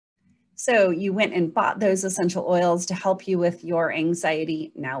So you went and bought those essential oils to help you with your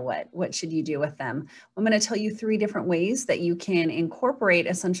anxiety. Now what? What should you do with them? I'm going to tell you 3 different ways that you can incorporate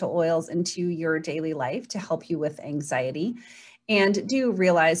essential oils into your daily life to help you with anxiety. And do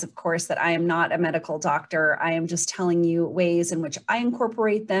realize, of course, that I am not a medical doctor. I am just telling you ways in which I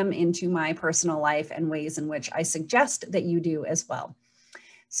incorporate them into my personal life and ways in which I suggest that you do as well.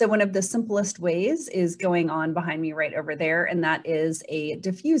 So one of the simplest ways is going on behind me right over there, and that is a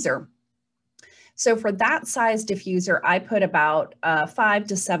diffuser. So for that size diffuser, I put about 5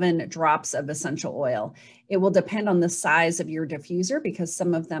 to 7 drops of essential oil. It will depend on the size of your diffuser because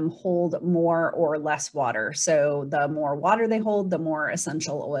some of them hold more or less water. So the more water they hold, the more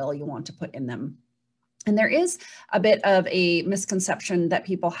essential oil you want to put in them. And there is a bit of a misconception that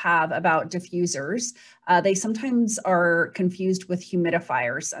people have about diffusers. They sometimes are confused with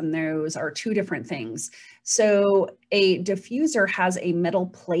humidifiers, and those are 2 different things. So a diffuser has a metal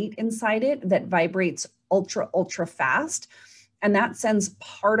plate inside it that vibrates ultra fast, and that sends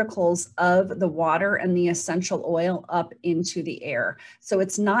particles of the water and the essential oil up into the air. So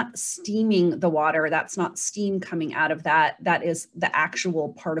it's not steaming the water. That's not steam coming out of that. That is the actual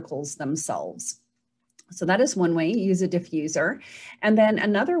particles themselves. So that is one way, use a diffuser. And then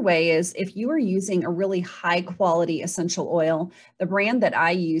another way is if you are using a really high quality essential oil, the brand that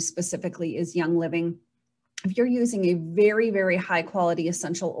I use specifically is Young Living. If you're using a very high quality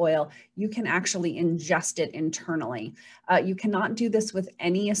essential oil, you can actually ingest it internally. You cannot do this with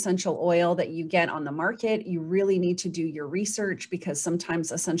any essential oil that you get on the market. You really need to do your research because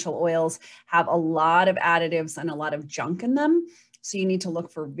sometimes essential oils have a lot of additives and a lot of junk in them. So you need to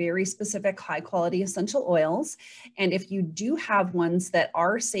look for very specific high quality essential oils. And if you do have ones that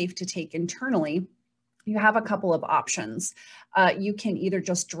are safe to take internally, you have a couple of options. You can either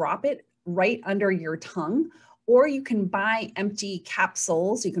just drop it right under your tongue, or you can buy empty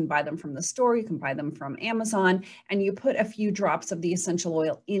capsules. You can buy them from the store, you can buy them from Amazon, and you put a few drops of the essential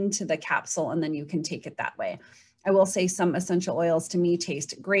oil into the capsule, and then you can take it that way. I will say some essential oils to me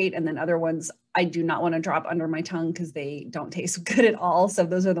taste great, and then other ones I do not want to drop under my tongue because they don't taste good at all. So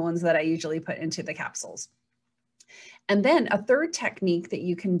those are the ones that I usually put into the capsules. And then a third technique that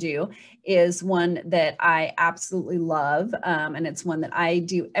you can do is one that I absolutely love, and it's one that I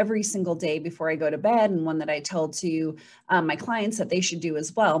do every single day before I go to bed, and one that I tell to my clients that they should do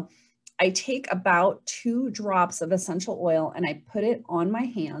as well. I take about 2 drops of essential oil and I put it on my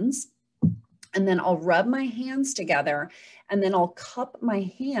hands, and then I'll rub my hands together, and then I'll cup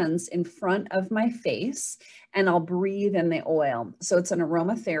my hands in front of my face, and I'll breathe in the oil. So it's an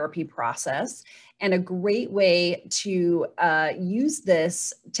aromatherapy process. And a great way to use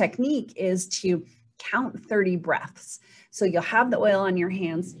this technique is to count 30 breaths. So you'll have the oil on your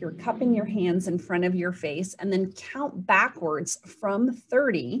hands, you're cupping your hands in front of your face, and then count backwards from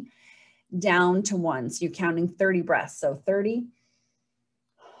 30 down to 1. So you're counting 30 breaths. So 30,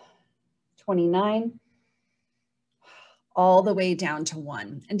 29, all the way down to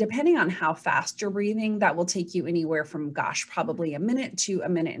 1. And depending on how fast you're breathing, that will take you anywhere from, gosh, probably a minute to a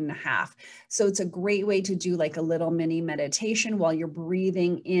minute and a half. So it's a great way to do like a little mini meditation while you're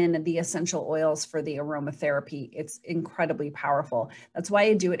breathing in the essential oils for the aromatherapy. It's incredibly powerful. That's why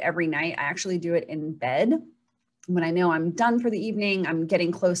I do it every night. I actually do it in bed. When I know I'm done for the evening, I'm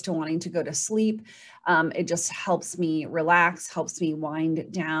getting close to wanting to go to sleep. It just helps me relax, helps me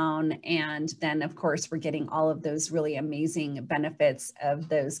wind down. And then, of course, we're getting all of those really amazing benefits of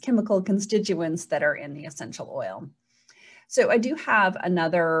those chemical constituents that are in the essential oil. So I do have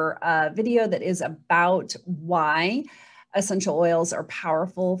another video that is about why essential oils are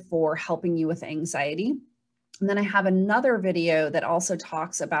powerful for helping you with anxiety. And then I have another video that also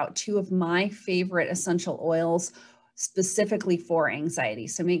talks about 2 of my favorite essential oils specifically for anxiety.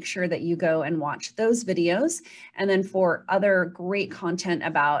 So make sure that you go and watch those videos. And then for other great content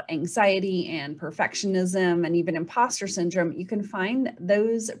about anxiety and perfectionism and even imposter syndrome, you can find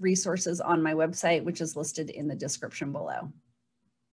those resources on my website, which is listed in the description below.